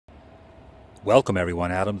Welcome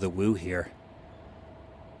everyone, AdamTheWoo here.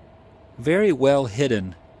 Very well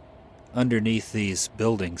hidden underneath these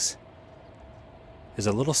buildings is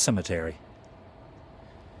a little cemetery.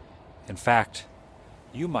 In fact,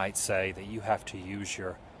 you might say that you have to use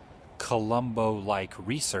your Columbo-like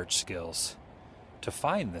research skills to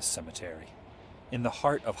find this cemetery in the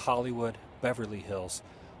heart of Hollywood, Beverly Hills,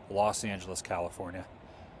 Los Angeles, California.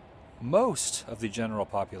 Most of the general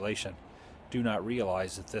population do not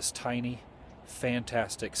realize that this tiny,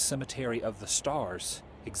 fantastic cemetery of the stars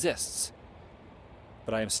exists.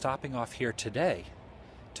 But I am stopping off here today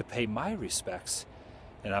to pay my respects,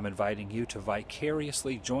 and I'm inviting you to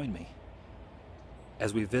vicariously join me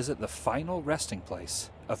as we visit the final resting place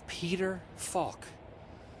of Peter Falk,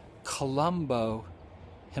 Columbo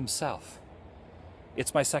himself.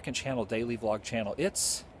 It's my second channel, daily vlog channel.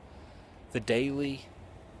 It's the Daily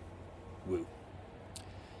Woo.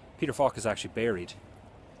 Peter Falk is actually buried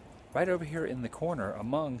right over here in the corner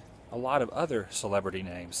among a lot of other celebrity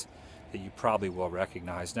names that you probably will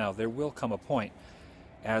recognize. Now, there will come a point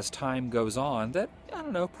as time goes on that, I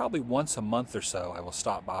don't know, probably once a month or so, I will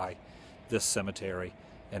stop by this cemetery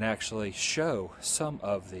and actually show some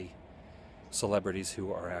of the celebrities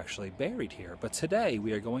who are actually buried here. But today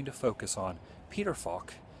we are going to focus on Peter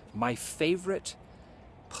Falk, my favorite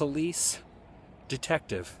police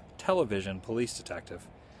detective, television police detective.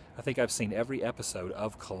 I think I've seen every episode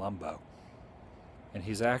of Columbo. And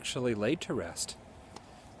he's actually laid to rest.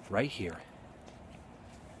 Right here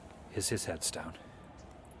is his headstone.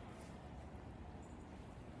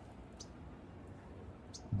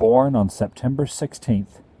 Born on September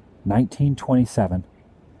 16th, 1927,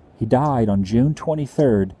 he died on June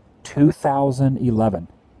 23rd, 2011.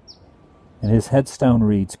 And his headstone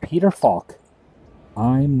reads, Peter Falk,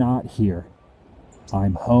 I'm not here.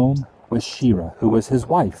 I'm home with Shira, who was his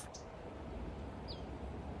wife.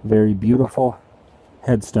 Very beautiful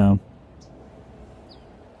headstone.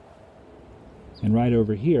 And right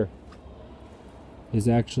over here is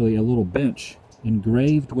actually a little bench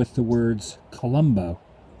engraved with the words Columbo.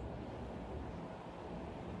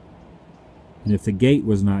 And if the gate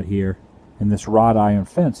was not here and this wrought iron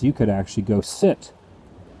fence, you could actually go sit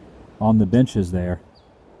on the benches there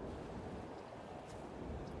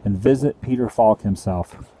and visit Peter Falk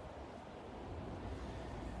himself.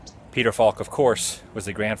 Peter Falk, of course, was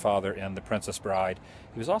the grandfather in The Princess Bride.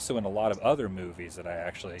 He was also in a lot of other movies that I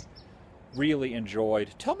actually really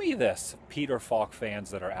enjoyed. Tell me this, Peter Falk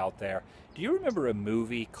fans that are out there, do you remember a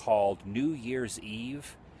movie called New Year's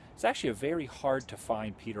Eve? It's actually a very hard to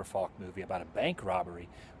find Peter Falk movie about a bank robbery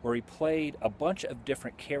where he played a bunch of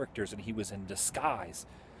different characters and he was in disguise.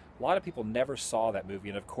 A lot of people never saw that movie,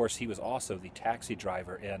 and of course he was also the taxi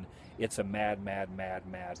driver in It's a Mad, Mad, Mad,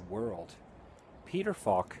 Mad World. Peter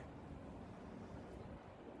Falk,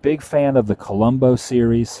 big fan of the Columbo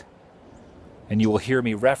series, and you will hear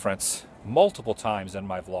me reference multiple times in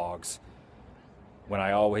my vlogs when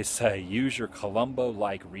I always say use your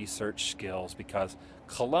Columbo-like research skills, because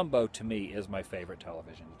Columbo to me is my favorite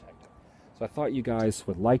television detective. So I thought you guys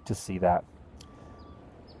would like to see that.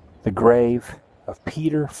 The grave of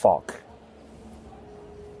Peter Falk.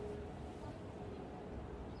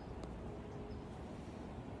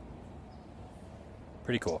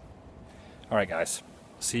 Pretty cool. All right, guys.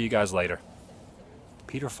 See you guys later.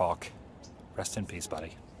 Peter Falk, rest in peace,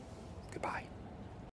 buddy. Goodbye.